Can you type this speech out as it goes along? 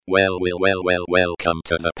Welcome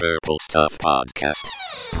to the Purple Stuff Podcast.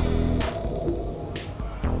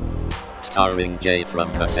 Starring Jay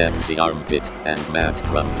from the Sexy Armpit and Matt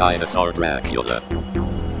from Dinosaur Dracula.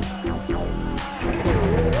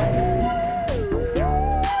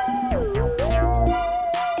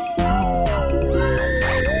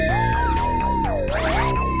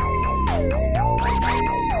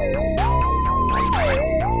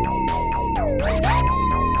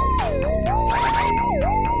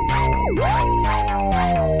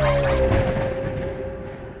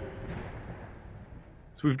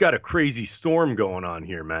 So we've got a crazy storm going on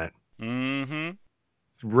here, Matt. Mm-hmm.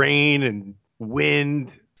 It's rain and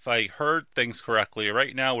wind. If I heard things correctly,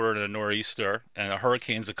 right now we're in a nor'easter and a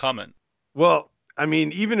hurricane's a-coming. Well, I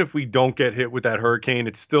mean, even if we don't get hit with that hurricane,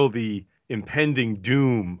 it's still the impending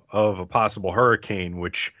doom of a possible hurricane,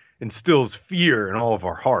 which instills fear in all of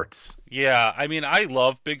our hearts. Yeah, I mean, I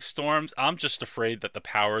love big storms. I'm just afraid that the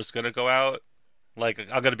power is going to go out. Like,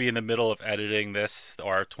 I'm going to be in the middle of editing this,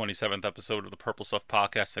 our 27th episode of the Purple Stuff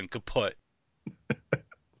Podcast, and kaput.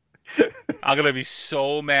 I'm going to be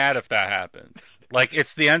so mad if that happens. Like,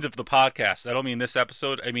 it's the end of the podcast. I don't mean this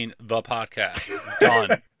episode. I mean the podcast.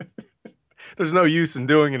 Done. There's no use in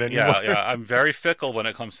doing it anymore. Yeah. I'm very fickle when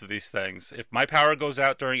it comes to these things. If my power goes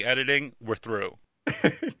out during editing, we're through.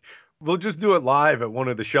 We'll just do it live at one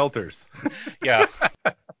of the shelters. Yeah.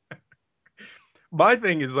 My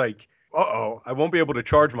thing is like, I won't be able to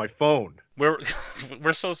charge my phone. We're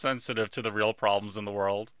so sensitive to the real problems in the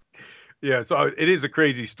world. Yeah, so it is a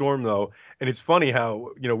crazy storm, though. And it's funny how,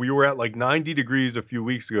 we were at like 90 degrees a few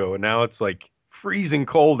weeks ago, and now it's like freezing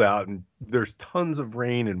cold out, and there's tons of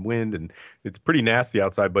rain and wind, and it's pretty nasty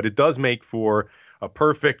outside. But it does make for a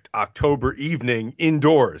perfect October evening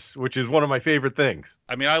indoors, which is one of my favorite things.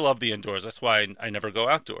 I mean, I love the indoors. That's why I never go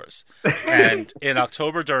outdoors. And in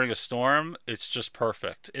October during a storm, it's just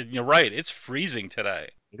perfect. And you're right. It's freezing today.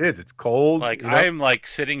 It is. It's cold. Like, I'm like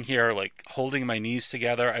sitting here, like holding my knees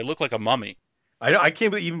together. I look like a mummy. I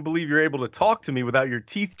can't even believe you're able to talk to me without your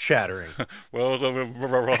teeth chattering. Well,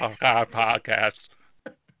 podcast.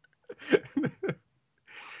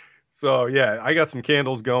 So, yeah, I got some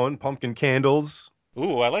candles going, pumpkin candles.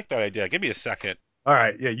 Ooh, I like that idea. Give me a second. All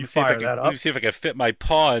right, yeah, you fire that up. Let me see if I can fit my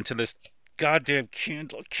paw into this goddamn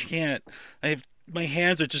candle. I can't. My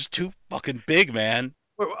hands are just too fucking big, man.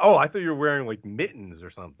 Oh, I thought you were wearing like mittens or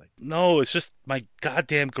something. No, it's just my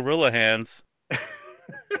goddamn gorilla hands.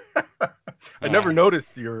 I never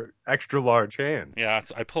noticed your extra large hands. Yeah,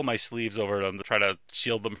 I pull my sleeves over them to try to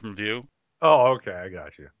shield them from view. Oh, okay, I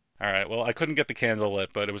got you. All right, well, I couldn't get the candle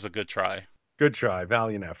lit, but it was a good try. Good try,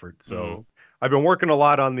 valiant effort. So I've been working a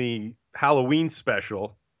lot on the Halloween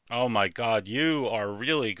special. Oh my God, you are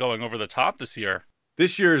really going over the top this year.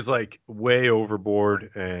 This year is like way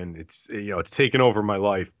overboard, and it's taken over my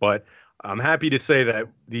life. But I'm happy to say that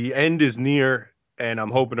the end is near, and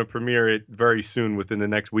I'm hoping to premiere it very soon within the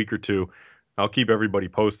next week or two. I'll keep everybody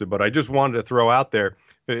posted, but I just wanted to throw out there,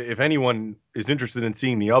 if anyone is interested in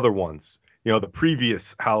seeing the other ones, the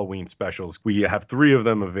previous Halloween specials, we have 3 of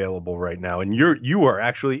them available right now, and you are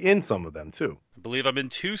actually in some of them too. I believe I'm in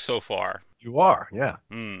 2 so far. You are, yeah.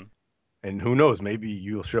 Mm. And who knows, maybe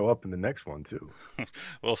you'll show up in the next one too.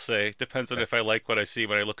 We'll see. Depends on if I like what I see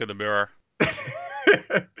when I look in the mirror.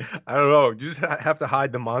 I don't know. You just have to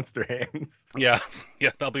hide the monster hands. Yeah,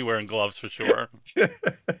 I'll be wearing gloves for sure.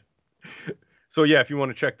 So yeah, if you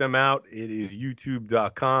want to check them out, it is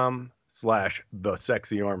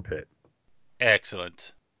youtube.com/thesexyarmpit.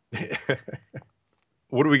 Excellent.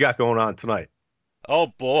 What do we got going on tonight? Oh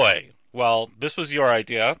boy. Well, this was your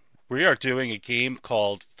idea. We are doing a game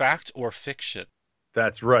called Fact or Fiction.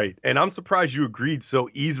 That's right. And I'm surprised you agreed so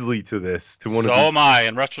easily to this. Am I.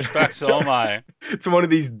 In retrospect, so am I. To one of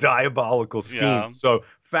these diabolical schemes. Yeah. So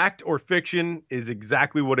fact or fiction is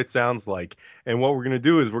exactly what it sounds like. And what we're going to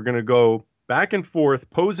do is we're going to go back and forth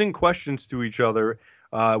posing questions to each other,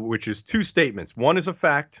 which is 2 statements. One is a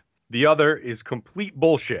fact. The other is complete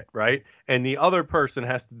bullshit, right? And the other person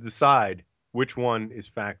has to decide which one is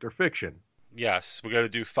fact or fiction. Yes, we're going to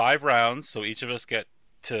do 5 rounds, so each of us get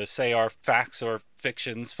to say our facts or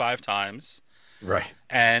fictions 5 times. Right.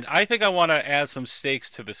 And I think I want to add some stakes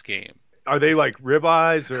to this game. Are they like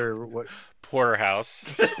ribeyes or what?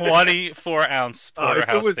 Porterhouse. 24-ounce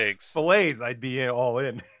porterhouse steaks. Fillets, I'd be all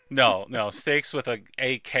in. No, steaks with a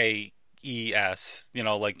A-K-E-S,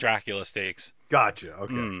 like Dracula steaks. Gotcha,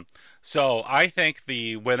 okay. So I think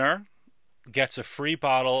the winner gets a free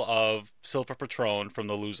bottle of Silver Patron from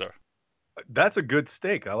the loser. That's a good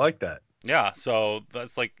steak. I like that. Yeah, so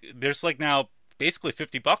that's like, there's like now basically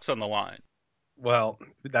 $50 on the line. Well,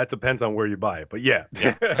 that depends on where you buy it, but yeah.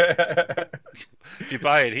 Yeah. If you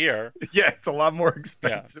buy it here. Yeah, it's a lot more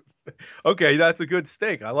expensive. Yeah. Okay, that's a good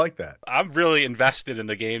steak. I like that. I'm really invested in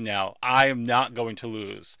the game now. I am not going to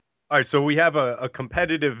lose. All right, so we have a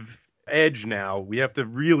competitive edge now. We have to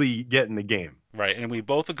really get in the game. Right, and we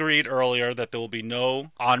both agreed earlier that there will be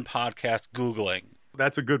no on-podcast Googling.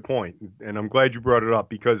 That's a good point, and I'm glad you brought it up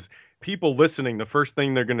because people listening, the first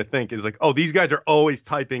thing they're going to think is like, oh, these guys are always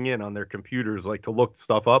typing in on their computers like to look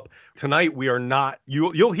stuff up. Tonight we are not.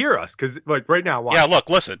 You'll hear us because like right now. Watch. Yeah, look,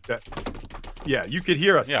 listen. Yeah, you could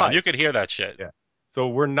hear us. Yeah, type. you could hear that shit. Yeah. So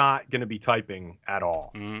we're not going to be typing at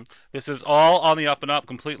all. Mm-hmm. This is all on the up and up,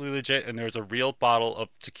 completely legit, and there's a real bottle of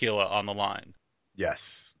tequila on the line.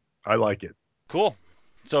 Yes, I like it. Cool.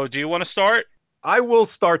 So do you want to start? I will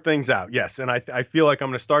start things out, yes. And I feel like I'm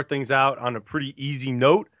going to start things out on a pretty easy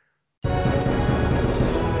note.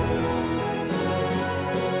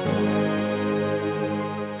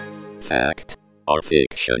 Fact or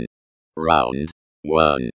fiction? Round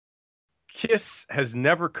 1. Kiss has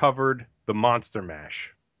never covered the Monster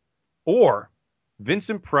Mash. Or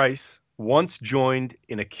Vincent Price once joined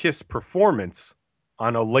in a Kiss performance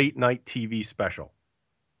on a late-night TV special.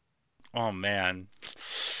 Oh, man.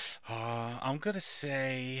 I'm going to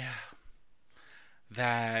say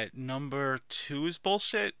that number 2 is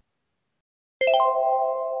bullshit.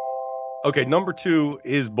 Okay, number 2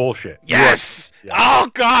 is bullshit. Yes! Yeah. Oh,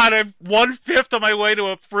 God, I'm 1/5 on my way to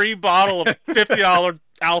a free bottle of $50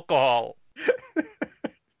 alcohol.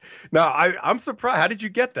 No, I'm surprised. How did you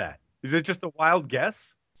get that? Is it just a wild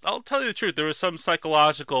guess? I'll tell you the truth. There was some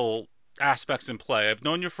psychological aspects in play. I've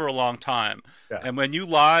known you for a long time. Yeah. And when you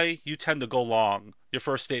lie, you tend to go long. Your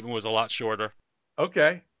first statement was a lot shorter.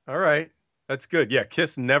 Okay. All right. That's good. Yeah,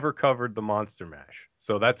 Kiss never covered the Monster Mash.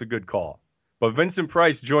 So that's a good call. But Vincent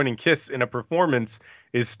Price joining Kiss in a performance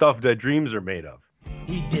is stuff that dreams are made of.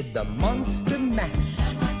 He did the Monster Mash.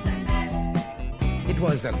 It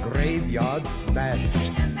was a graveyard smash.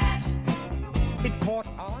 It caught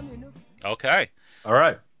on in a... Okay. All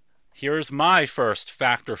right. Here's my first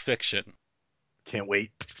fact or fiction. Can't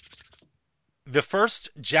wait. The first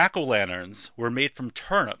jack-o'-lanterns were made from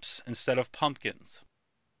turnips instead of pumpkins.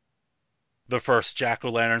 The first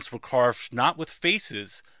jack-o'-lanterns were carved not with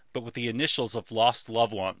faces, but with the initials of lost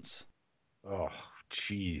loved ones. Oh,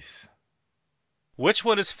 jeez. Which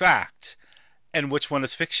one is fact, and which one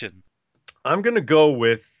is fiction? I'm going to go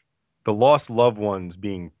with the lost loved ones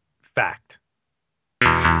being fact.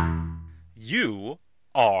 You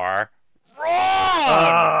are wrong!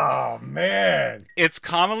 Oh, man. It's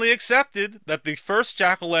commonly accepted that the first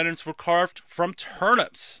jack-o'-lanterns were carved from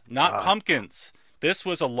turnips, not pumpkins. This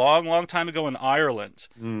was a long, long time ago in Ireland.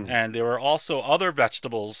 And there were also other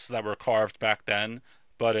vegetables that were carved back then,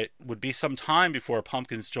 but it would be some time before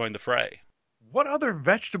pumpkins joined the fray. What other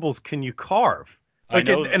vegetables can you carve? I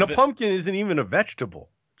know and a pumpkin isn't even a vegetable.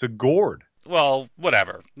 It's a gourd. Well,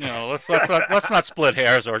 whatever. You know, let's not split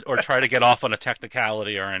hairs or try to get off on a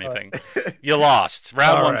technicality or anything. You lost.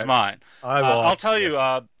 Round one's mine. I lost. I'll tell you,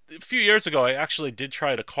 a few years ago, I actually did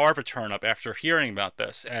try to carve a turnip after hearing about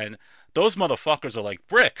this, and those motherfuckers are like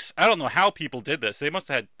bricks. I don't know how people did this. They must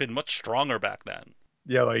have been much stronger back then.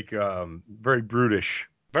 Yeah, like very brutish.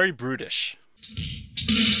 Very brutish.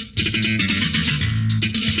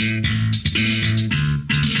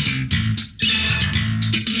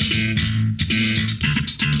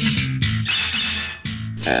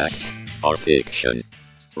 Fact or fiction?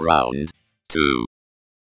 Round 2.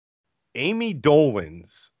 Amy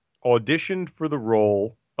Dolenz auditioned for the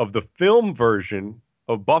role of the film version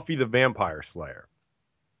of Buffy the Vampire Slayer.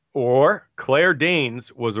 Or Claire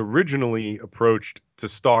Danes was originally approached to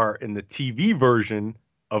star in the TV version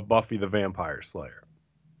of Buffy the Vampire Slayer.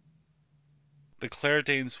 The Claire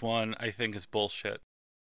Danes one, I think, is bullshit.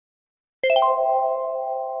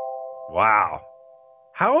 Wow.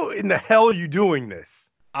 How in the hell are you doing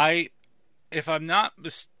this? If I'm not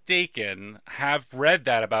mistaken, have read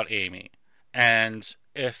that about Amy. And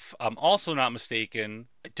if I'm also not mistaken,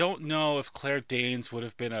 I don't know if Claire Danes would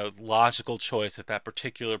have been a logical choice at that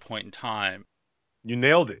particular point in time. You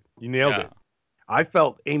nailed it. It. I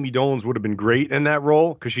felt Amy Dolenz would have been great in that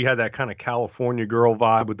role because she had that kind of California girl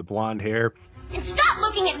vibe with the blonde hair. And stop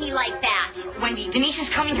looking at me like that! Wendy, Denise is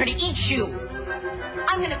coming here to eat you!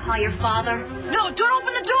 I'm gonna call your father. No, don't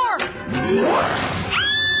open the door!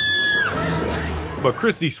 But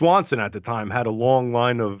Christy Swanson at the time had a long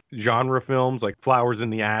line of genre films like Flowers in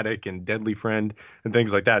the Attic and Deadly Friend and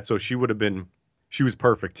things like that. So she was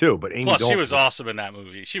perfect too. But Amy Plus, Dolenz, she was awesome in that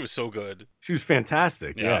movie. She was so good. She was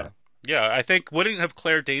fantastic. Yeah. Yeah, I think, wouldn't have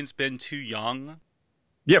Claire Danes been too young?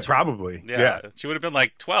 Yeah, probably. Yeah. She would have been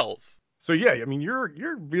like 12. So yeah, I mean, you're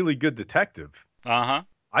a really good detective. Uh-huh.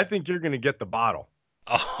 I think you're going to get the bottle.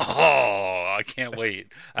 Oh, I can't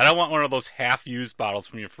wait. I don't want one of those half-used bottles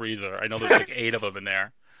from your freezer. I know there's like 8 of them in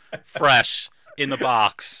there. Fresh, in the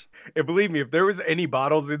box. And believe me, if there was any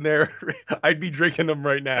bottles in there, I'd be drinking them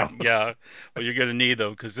right now. Yeah, but you're going to need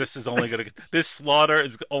them because this slaughter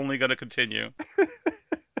is only going to continue.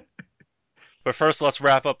 But first, let's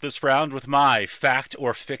wrap up this round with my fact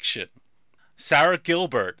or fiction. Sarah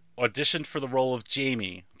Gilbert auditioned for the role of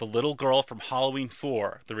Jamie, the little girl from Halloween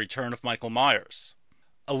 4, The Return of Michael Myers.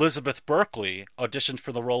 Elizabeth Berkley auditioned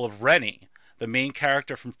for the role of Rennie, the main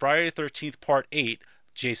character from Friday the 13th Part 8,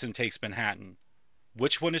 Jason Takes Manhattan.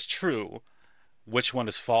 Which one is true? Which one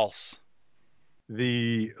is false?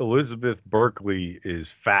 The Elizabeth Berkley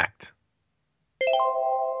is fact.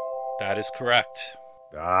 That is correct.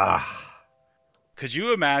 Ah. Could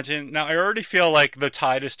you imagine? Now, I already feel like the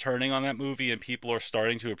tide is turning on that movie and people are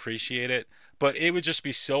starting to appreciate it, but it would just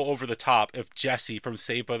be so over the top if Jessie from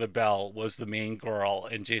Saved by the Bell was the main girl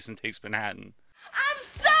in Jason Takes Manhattan. I'm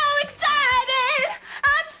so excited!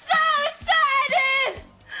 I'm so excited!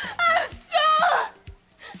 I'm so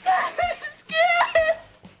scared!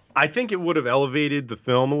 I think it would have elevated the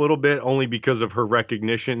film a little bit only because of her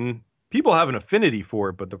recognition. People have an affinity for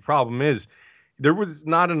it, but the problem is there was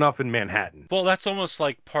not enough in Manhattan. Well, that's almost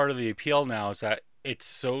like part of the appeal now is that it's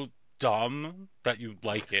so dumb that you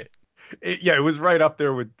like it. It was right up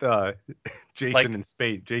there with Jason and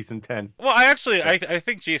Spade, Jason 10. Well, I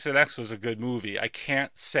think Jason X was a good movie. I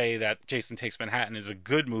can't say that Jason Takes Manhattan is a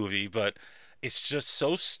good movie, but it's just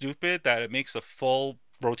so stupid that it makes a full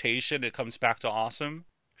rotation. It comes back to awesome.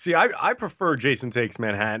 See, I prefer Jason Takes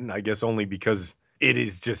Manhattan, I guess only because it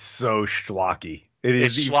is just so schlocky.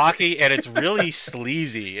 It's schlocky and it's really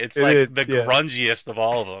sleazy. It's the grungiest of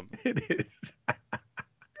all of them. It is.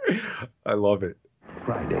 I love it.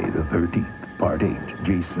 Friday the 13th, Part 8,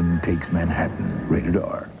 Jason Takes Manhattan, rated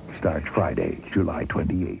R. Starts Friday, July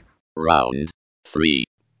 28th. Round 3.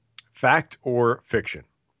 Fact or fiction?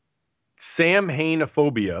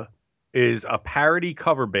 Samhainophobia is a parody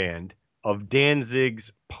cover band of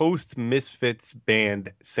Danzig's post-Misfits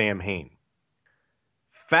band Samhain.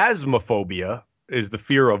 Phasmophobia is the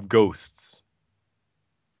fear of ghosts.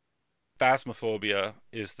 Phasmophobia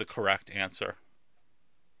is the correct answer.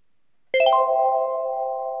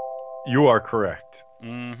 You are correct.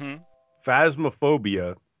 Mm-hmm.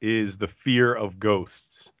 Phasmophobia is the fear of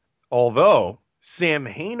ghosts. Although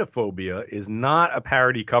Samhainophobia is not a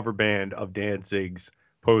parody cover band of Danzig's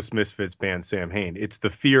post-Misfits band Samhain. It's the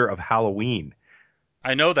fear of Halloween.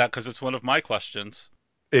 I know that because it's one of my questions.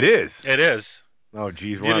 It is? It is. Oh,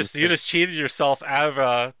 geez. You just cheated yourself out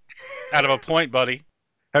of a point, buddy.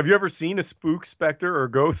 Have you ever seen a spook, specter, or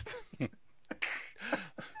ghost?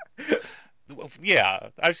 Yeah,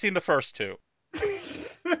 I've seen the first two.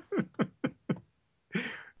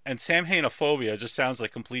 And Samhainophobia just sounds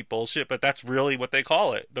like complete bullshit, but that's really what they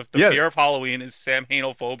call it. The fear of Halloween is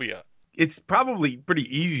Samhainophobia. It's probably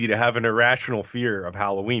pretty easy to have an irrational fear of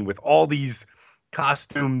Halloween with all these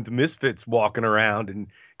costumed misfits walking around and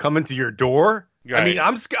coming to your door. Right. I mean,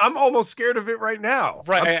 I'm almost scared of it right now.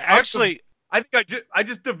 Right. I think I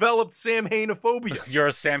just developed Samhainophobia. You're a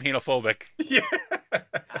Samhainophobic. Yeah.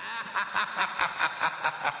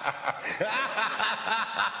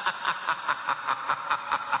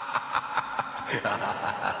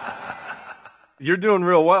 You're doing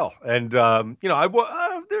real well, and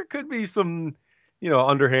there could be some,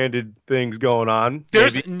 underhanded things going on.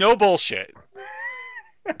 There's no bullshit.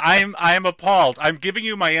 I'm appalled. I'm giving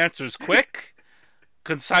you my answers quick,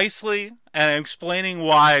 concisely, and I'm explaining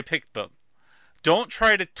why I picked them. Don't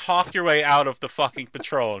try to talk your way out of the fucking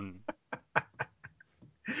Patron.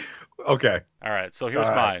 Okay. All right, so here's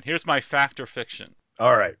mine. Here's my fact or fiction.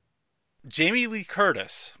 All right. Jamie Lee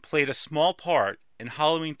Curtis played a small part in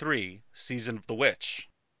Halloween 3, Season of the Witch.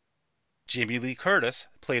 Jamie Lee Curtis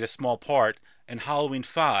played a small part in Halloween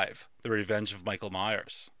 5, The Revenge of Michael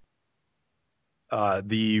Myers.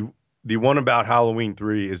 The one about Halloween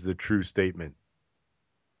 3 is the true statement.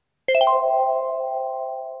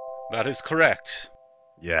 That is correct.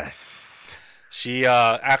 Yes. She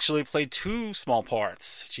actually played 2 small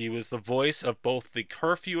parts. She was the voice of both the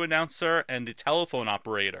curfew announcer and the telephone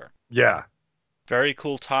operator. Yeah. Very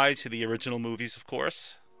cool tie to the original movies, of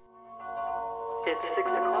course. It's 6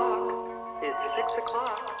 o'clock. It's 6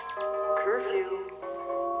 o'clock. Curfew.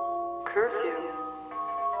 Curfew.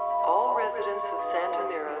 All residents of Santa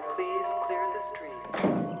Mira, please clear the street.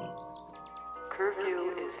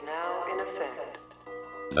 Curfew is now in effect.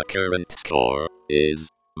 The current score is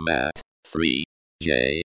Matt 3,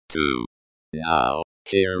 J 2. Now,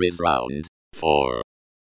 here is round 4.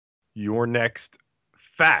 Your next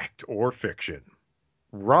fact or fiction.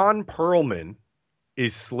 Ron Perlman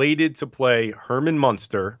is slated to play Herman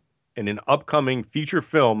Munster in an upcoming feature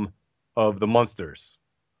film of the Munsters.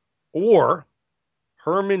 Or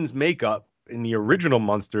Herman's makeup in the original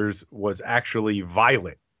Munsters was actually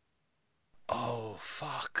violet. Oh,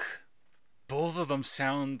 fuck. Both of them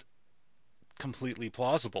sound completely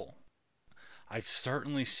plausible. I've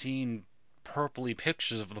certainly seen purpley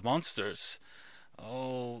pictures of the Munsters.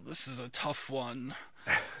 Oh, this is a tough one.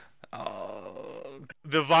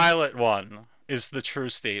 The violet one is the true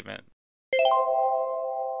statement.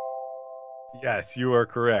 Yes, you are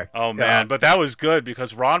correct. Oh, man, but that was good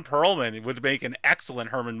because Ron Perlman would make an excellent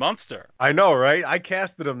Herman Munster. I know, right? I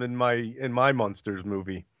casted him in my Munsters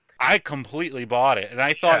movie. I completely bought it, and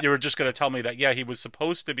I thought you were just going to tell me that, yeah, he was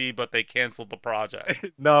supposed to be, but they canceled the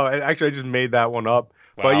project. No, actually, I just made that one up.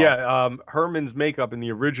 Wow. But yeah, Herman's makeup in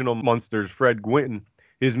the original Munsters, Fred Gwynn,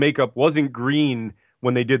 his makeup wasn't green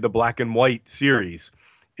when they did the black and white series.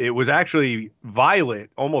 It was actually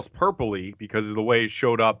violet, almost purpley, because of the way it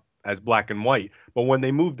showed up as black and white. But when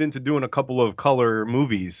they moved into doing a couple of color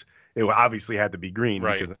movies, it obviously had to be green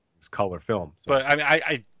because it was color film. So. But I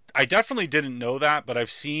mean, I definitely didn't know that, but I've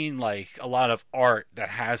seen like a lot of art that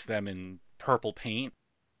has them in purple paint.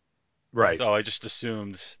 Right. So I just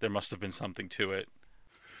assumed there must have been something to it.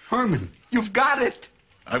 Herman, you've got it.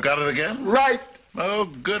 I've got it again? Right. Oh,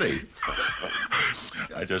 goody.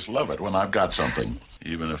 I just love it when I've got something,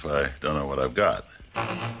 even if I don't know what I've got.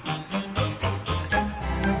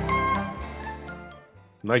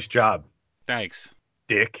 Nice job. Thanks.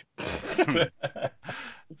 Dick.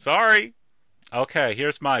 Sorry. Okay,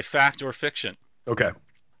 here's my fact or fiction. Okay.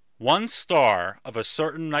 One star of a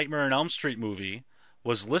certain Nightmare on Elm Street movie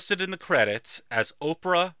was listed in the credits as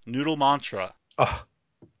Oprah Noodle Mantra. Oh,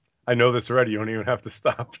 I know this already. You don't even have to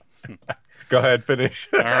stop. Go ahead, finish.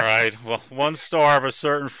 All right. Well, one star of a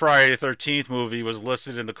certain Friday the 13th movie was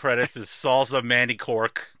listed in the credits as Salsa Mandy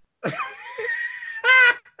Cork.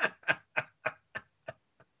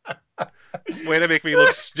 Way to make me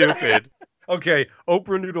look stupid. Okay,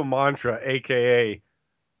 Oprah Noodle Mantra, a.k.a.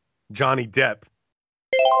 Johnny Depp.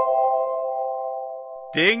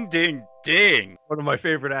 Ding, ding, ding. One of my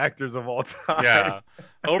favorite actors of all time. Yeah.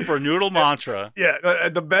 Oprah Noodle Mantra. Yeah,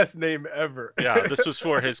 the best name ever. Yeah, this was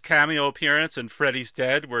for his cameo appearance in Freddy's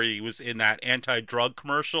Dead, where he was in that anti-drug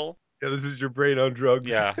commercial. Yeah, this is your brain on drugs.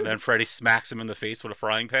 Yeah, and then Freddy smacks him in the face with a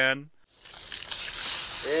frying pan.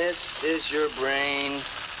 This is your brain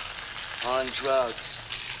on drugs.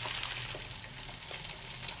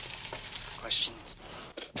 Questions?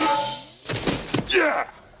 Yeah!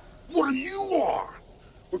 What are you on?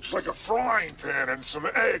 Looks like a frying pan and some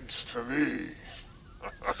eggs to me.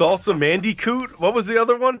 Salsa Mandicoot? What was the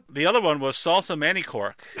other one? The other one was Salsa Mandy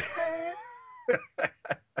Cork.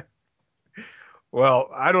 Well,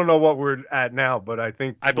 I don't know what we're at now, but I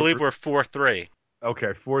believe we're 4-3. Okay,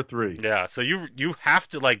 4-3. Yeah, so you have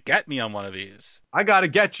to like get me on one of these. I gotta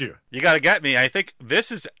get you. You gotta get me. I think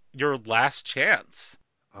this is your last chance.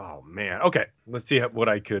 Oh man. Okay, let's see what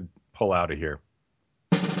I could pull out of here.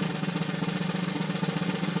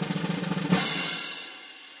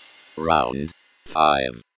 Round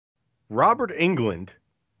 5. Robert Englund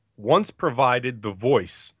once provided the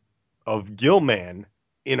voice of Gilman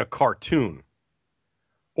in a cartoon.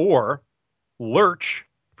 Or Lurch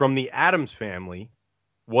from the Addams Family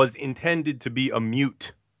was intended to be a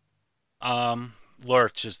mute.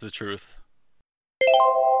 Lurch is the truth.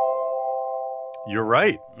 You're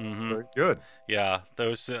right. Mm-hmm. Very good. Yeah,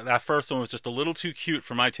 that first one was just a little too cute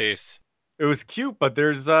for my tastes. It was cute, but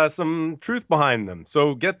there's some truth behind them.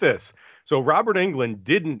 So get this. So Robert Englund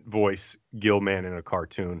didn't voice Gilman in a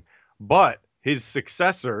cartoon, but his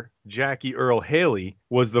successor, Jackie Earle Haley,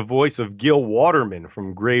 was the voice of Gil Waterman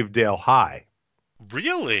from Gravedale High.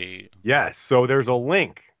 Really? Yes. So there's a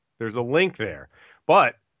link. There's a link there.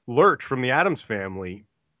 But Lurch from the Addams Family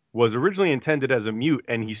was originally intended as a mute,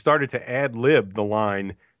 and he started to ad-lib the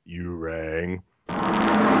line, "You rang.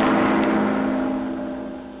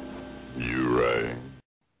 You rang."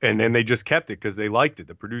 And then they just kept it because they liked it.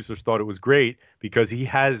 The producers thought it was great because he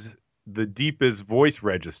has the deepest voice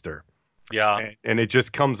register. Yeah. And it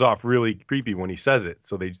just comes off really creepy when he says it.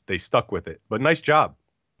 So they stuck with it. But nice job.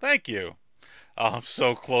 Thank you. Oh, I'm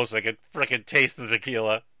so close. I could freaking taste the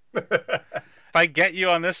tequila. If I get you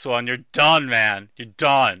on this one, you're done, man. You're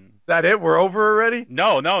done. Is that it? We're over already?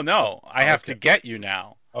 No. I have to get you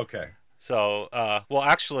now. Okay. So, well,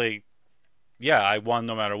 actually, yeah, I won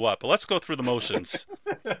no matter what. But let's go through the motions.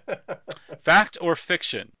 Fact or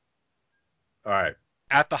fiction? All right.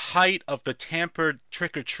 At the height of the tampered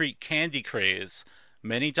trick-or-treat candy craze,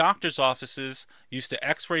 many doctors' offices used to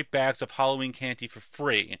x-ray bags of Halloween candy for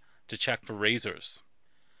free to check for razors.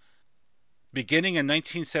 Beginning in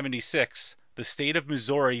 1976, the state of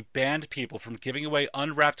Missouri banned people from giving away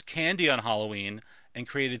unwrapped candy on Halloween and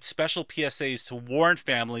created special PSAs to warn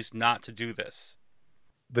families not to do this.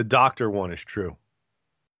 The doctor one is true.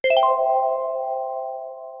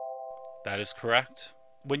 That is correct.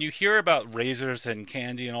 When you hear about razors and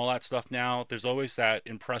candy and all that stuff now, there's always that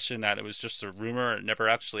impression that it was just a rumor, it never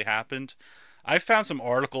actually happened. I found some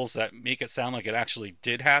articles that make it sound like it actually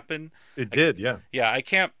did happen. It did, yeah. Yeah, I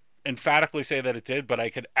can't emphatically say that it did, but I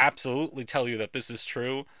could absolutely tell you that this is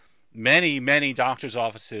true. Many, many doctors'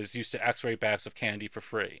 offices used to x-ray bags of candy for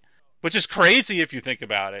free, which is crazy if you think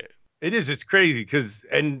about it. It is. It's crazy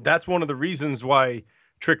and that's one of the reasons why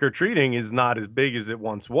trick-or-treating is not as big as it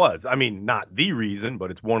once was. I mean, not the reason,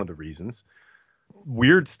 but it's one of the reasons.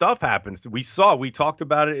 Weird stuff happens. We talked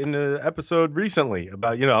about it in the episode recently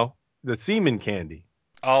about, the semen candy.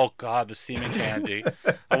 Oh, God, the semen candy.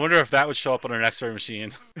 I wonder if that would show up on an x-ray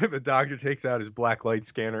machine. The doctor takes out his black light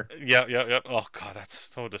scanner. Yep. Oh, God, that's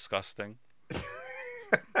so disgusting.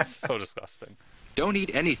 That's so disgusting. Don't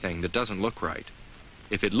eat anything that doesn't look right.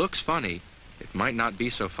 If it looks funny, it might not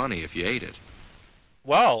be so funny if you ate it.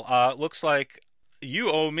 Well, looks like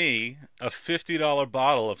you owe me a $50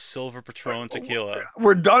 bottle of Silver Patron tequila.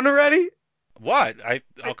 We're done already? What?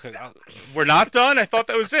 Okay, we're not done? I thought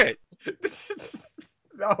that was it.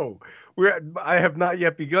 No, I have not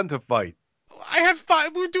yet begun to fight. I have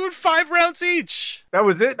 5. We're doing 5 rounds each. That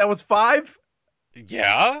was it? That was 5?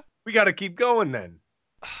 Yeah. We got to keep going then.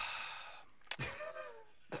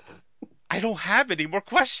 I don't have any more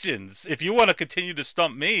questions. If you want to continue to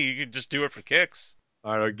stump me, you can just do it for kicks.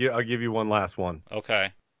 All right, I'll give you one last one.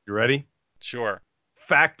 Okay. You ready? Sure.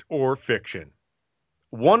 Fact or fiction?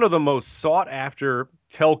 One of the most sought-after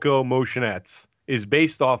Telco motionettes is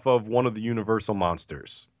based off of one of the Universal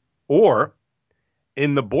monsters. Or,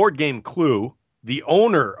 in the board game Clue, the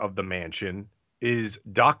owner of the mansion is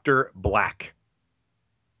Dr. Black.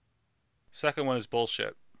 Second one is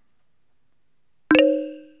bullshit.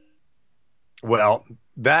 Well,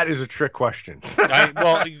 that is a trick question.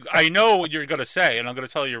 I know what you're going to say, and I'm going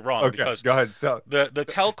to tell you you're wrong. Okay, because go ahead. The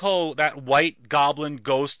Telco, that white goblin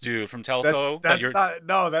ghost dude from Telco.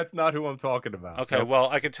 That's not who I'm talking about. Okay, Nope. well,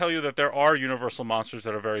 I can tell you that there are Universal monsters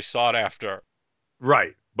that are very sought after.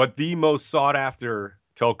 Right, but the most sought after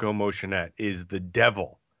Telco motionette is the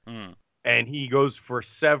Devil. And he goes for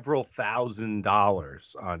several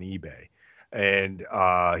 $1,000s on eBay. And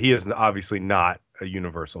he is obviously not a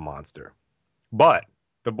Universal monster. But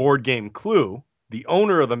the board game Clue, the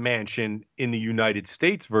owner of the mansion in the United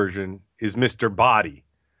States version is Mr. Body.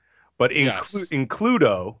 But in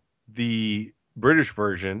Cluedo, the British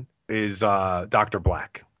version, is Dr.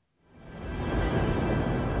 Black.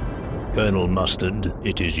 Colonel Mustard,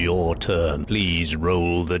 it is your turn. Please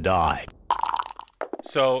roll the die.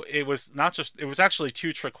 So it was actually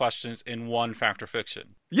 2 trick questions in one fact or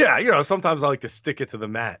fiction. Yeah, sometimes I like to stick it to the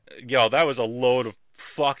mat. Yo, that was a load of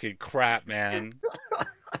fucking crap, man.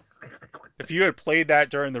 If you had played that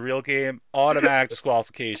during the real game, automatic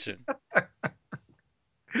disqualification.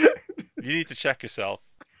 You need to check yourself.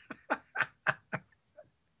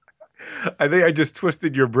 I think I just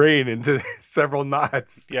twisted your brain into several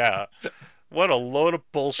knots. Yeah. What a load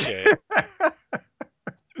of bullshit.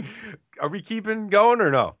 Are we keeping going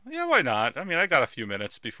or no? Yeah, why not? I mean, I got a few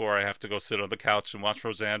minutes before I have to go sit on the couch and watch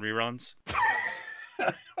Roseanne reruns.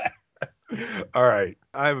 All right.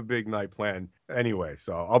 I have a big night planned anyway,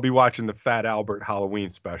 so I'll be watching the Fat Albert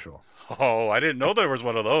Halloween special. Oh, I didn't know there was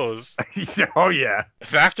one of those. Oh, yeah.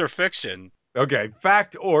 Fact or fiction? Okay,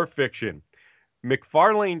 fact or fiction.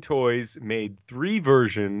 McFarlane Toys made 3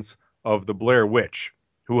 versions of the Blair Witch,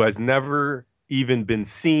 who has never even been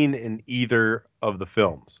seen in either of the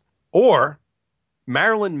films. Or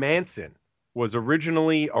Marilyn Manson was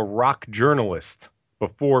originally a rock journalist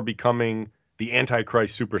before becoming the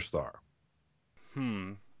Antichrist superstar.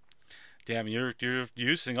 Damn, you're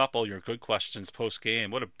using up all your good questions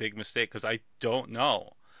post-game. What a big mistake, because I don't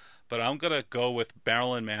know. But I'm going to go with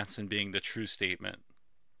Marilyn Manson being the true statement.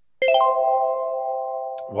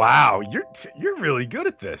 Wow, you're really good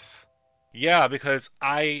at this. Yeah, because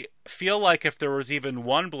I feel like if there was even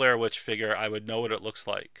one Blair Witch figure, I would know what it looks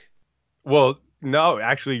like. Well, no,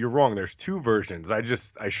 actually, you're wrong. There's 2 versions. I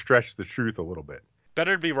stretched the truth a little bit.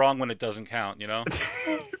 Better to be wrong when it doesn't count, you know?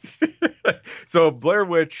 So Blair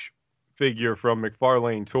Witch figure from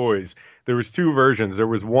McFarlane Toys, there was 2 versions. There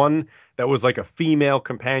was one that was like a female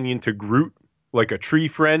companion to Groot, like a tree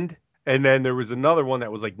friend. And then there was another one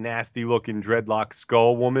that was like nasty looking dreadlock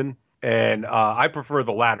skull woman. And I prefer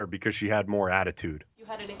the latter because she had more attitude.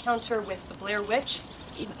 had an encounter with the Blair Witch.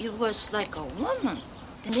 It was like a woman.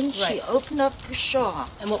 And then Right. she opened up her shawl.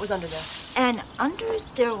 And what was under there? And under it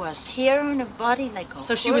there was hair on her body like a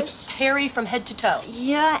So she was hairy from head to toe.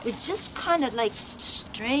 Yeah, it's just kind of like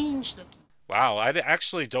strange looking. Wow, I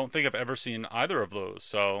actually don't think I've ever seen either of those.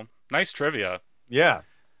 So nice trivia. Yeah.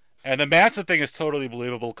 And the Manson thing is totally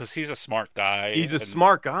believable because he's a smart guy. He's a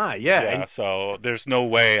smart guy, yeah. Yeah, so there's no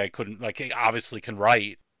way I couldn't, like, he obviously can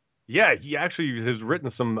write. Yeah, he actually has written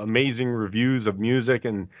some amazing reviews of music,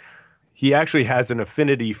 and he actually has an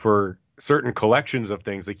affinity for certain collections of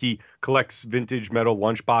things. Like he collects vintage metal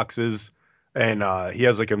lunchboxes, and he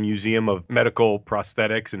has like a museum of medical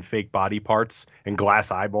prosthetics and fake body parts and glass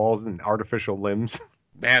eyeballs and artificial limbs.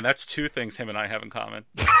 Man, that's two things him and I have in common.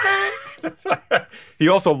 He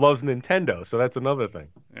also loves Nintendo, so that's another thing.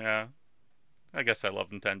 Yeah. I guess I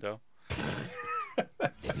love Nintendo.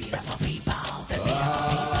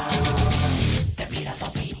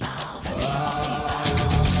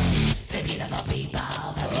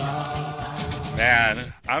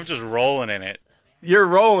 Man, I'm just rolling in it. You're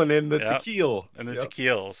rolling in the Yep. tequila. And the Yep.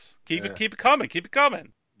 tequilas. Keep Yeah. it coming. Keep it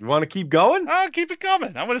coming. You want to keep going? Oh, keep it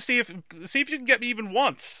coming. I want to see if you can get me even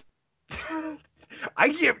once.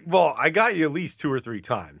 I got you at least 2 or 3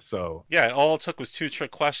 times. So Yeah, all it took was 2 trick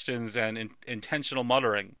questions and intentional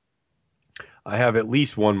muttering. I have at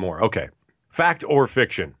least one more. Okay. Fact or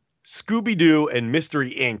fiction? Scooby-Doo and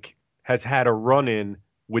Mystery Inc. has had a run-in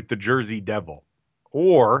with the Jersey Devil.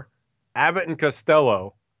 Or Abbott and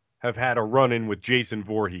Costello have had a run-in with Jason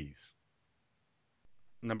Voorhees.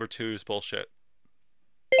 Number 2 is bullshit.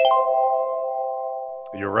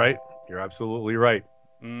 You're right. You're absolutely right.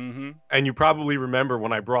 Mm-hmm. And you probably remember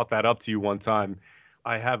when I brought that up to you one time,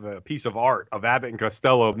 I have a piece of art of Abbott and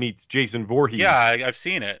Costello meets Jason Voorhees. Yeah, I've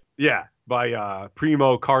seen it. Yeah, by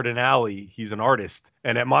Primo Cardinale. He's an artist.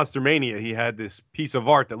 And at Monster Mania, he had this piece of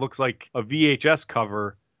art that looks like a VHS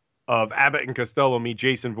cover of Abbott and Costello meet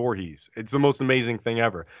Jason Voorhees. It's the most amazing thing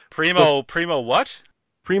ever. Primo what?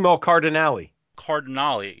 Primo Cardinale.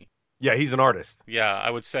 Cardinale. Yeah, he's an artist. Yeah,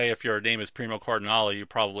 I would say if your name is Primo Cardinale, you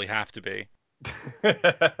probably have to be.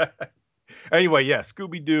 Anyway, yeah,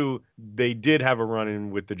 Scooby-Doo, they did have a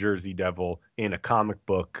run-in with the Jersey Devil in a comic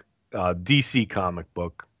book, DC comic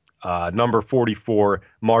book, number 44,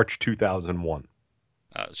 March 2001.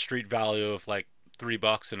 Street value of like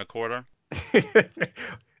 $3.25.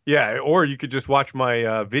 Yeah, or you could just watch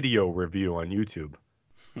my video review on YouTube.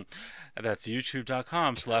 That's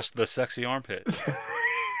youtube.com/thesexyarmpit.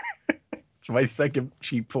 It's my second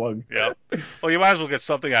cheap plug. Yep. Well, you might as well get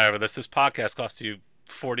something out of this. This podcast costs you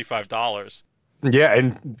 $45. Yeah,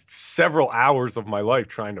 and several hours of my life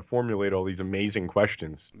trying to formulate all these amazing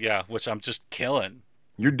questions. Yeah, which I'm just killing.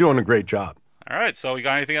 You're doing a great job. All right, so we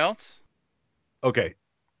got anything else? Okay.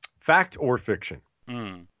 Fact or fiction?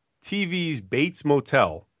 TV's Bates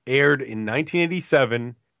Motel aired in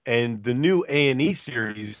 1987, and the new A&E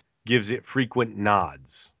series gives it frequent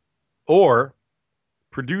nods. Or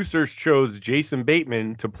producers chose Jason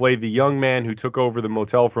Bateman to play the young man who took over the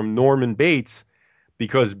motel from Norman Bates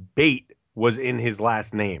because Bate was in his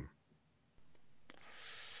last name.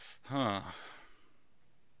 Huh.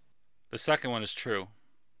 The second one is true.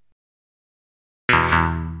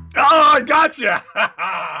 Oh, I gotcha!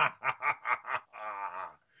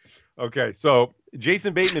 Okay, so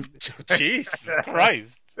Jason Bateman... Jesus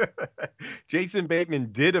Christ. Jason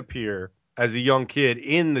Bateman did appear as a young kid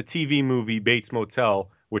in the TV movie Bates Motel,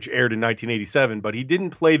 which aired in 1987, but he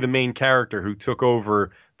didn't play the main character who took over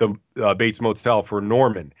the Bates Motel for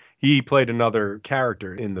Norman. He played another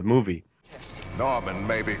character in the movie. Norman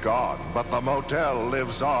may be gone, but the motel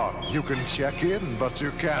lives on. You can check in, but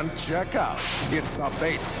you can't check out. It's the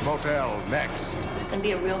Bates Motel next. There's gonna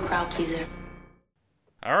be a real crowd pleaser.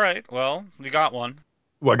 All right, well, you got one.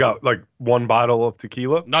 Well, I got like one bottle of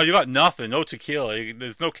tequila. No, you got nothing. No tequila.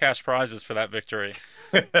 There's no cash prizes for that victory.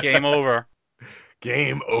 Game over.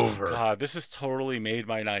 Game over. God, this has totally made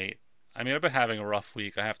my night. I mean, I've been having a rough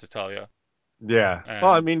week, I have to tell you. Yeah.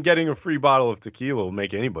 Well, I mean, getting a free bottle of tequila will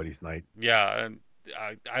make anybody's night. Yeah, and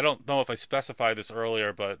I don't know if I specified this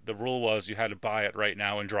earlier, but the rule was you had to buy it right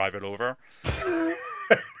now and drive it over.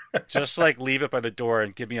 Just like leave it by the door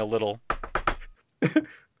and give me a little...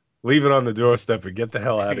 Leave it on the doorstep and get the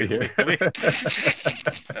hell out of here.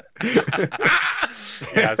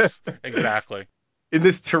 Yes, exactly. In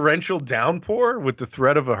this torrential downpour with the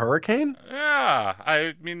threat of a hurricane? Yeah,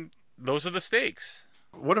 I mean, those are the stakes.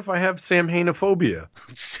 What if I have samhainophobia?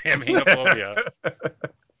 Samhainophobia.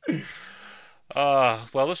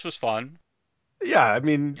 Well, this was fun. Yeah, I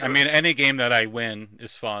mean, any game that I win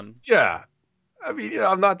is fun. Yeah. I mean,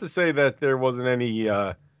 I'm not to say that there wasn't any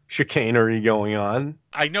chicanery going on.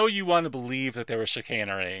 I know you want to believe that there was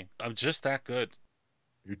chicanery. I'm just that good.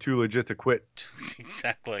 You're too legit to quit.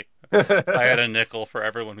 Exactly. If I had a nickel for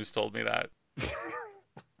everyone who's told me that.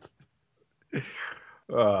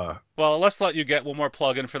 Well, let's let you get one more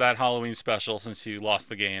plug-in for that Halloween special since you lost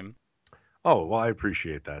the game. Oh, well, I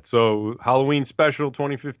appreciate that. So Halloween special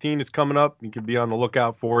 2015 is coming up. You can be on the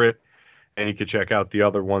lookout for it. And you can check out the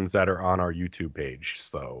other ones that are on our YouTube page.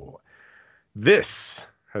 So this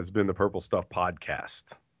has been the Purple Stuff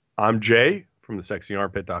Podcast. I'm Jay from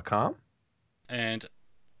thesexyarmpit.com. And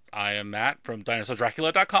I am Matt from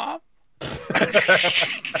dinosaurdracula.com.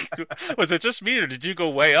 Was it just me or did you go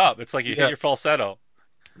way up? It's like you hit your falsetto.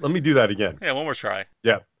 Let me do that again. Yeah, one more try.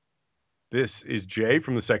 Yeah. This is Jay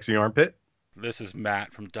from The Sexy Armpit. This is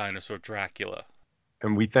Matt from Dinosaur Dracula.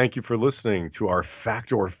 And we thank you for listening to our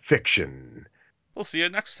Fact or Fiction. We'll see you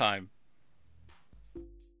next time.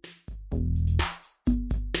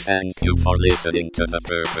 Thank you for listening to the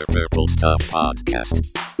Purple Stuff Podcast.